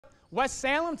West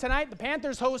Salem tonight, the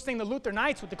Panthers hosting the Luther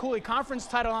Knights with the Cooley Conference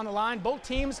title on the line. Both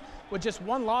teams with just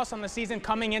one loss on the season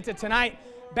coming into tonight.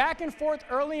 Back and forth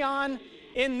early on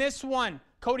in this one.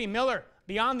 Cody Miller,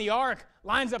 beyond the arc,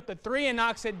 lines up the three and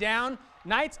knocks it down.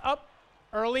 Knights up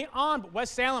early on, but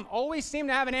West Salem always seem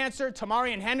to have an answer.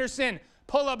 Tamarian Henderson,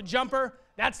 pull-up jumper,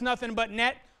 that's nothing but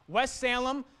net. West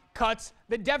Salem cuts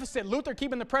the deficit. Luther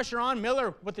keeping the pressure on.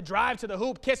 Miller with the drive to the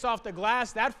hoop, kiss off the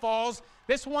glass, that falls.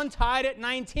 This one tied at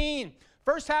 19.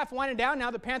 First half winding down.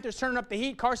 Now the Panthers turning up the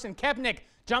heat. Carson Kepnick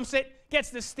jumps it, gets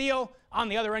the steal. On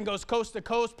the other end goes coast to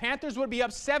coast. Panthers would be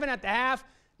up 7 at the half.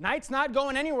 Knights not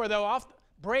going anywhere though. Off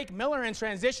break, Miller in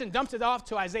transition, dumps it off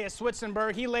to Isaiah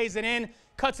Switzenberg. He lays it in,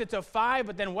 cuts it to 5,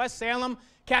 but then West Salem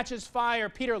catches fire.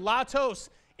 Peter Latos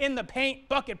in the paint,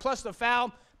 bucket plus the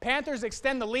foul. Panthers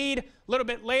extend the lead. A little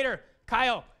bit later,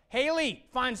 Kyle Haley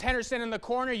finds Henderson in the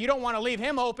corner. You don't want to leave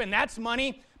him open. That's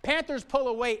money. Panthers pull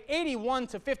away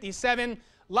 81-57.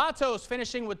 Latos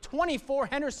finishing with 24,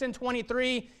 Henderson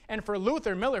 23, and for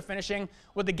Luther, Miller finishing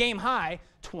with the game high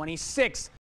 26.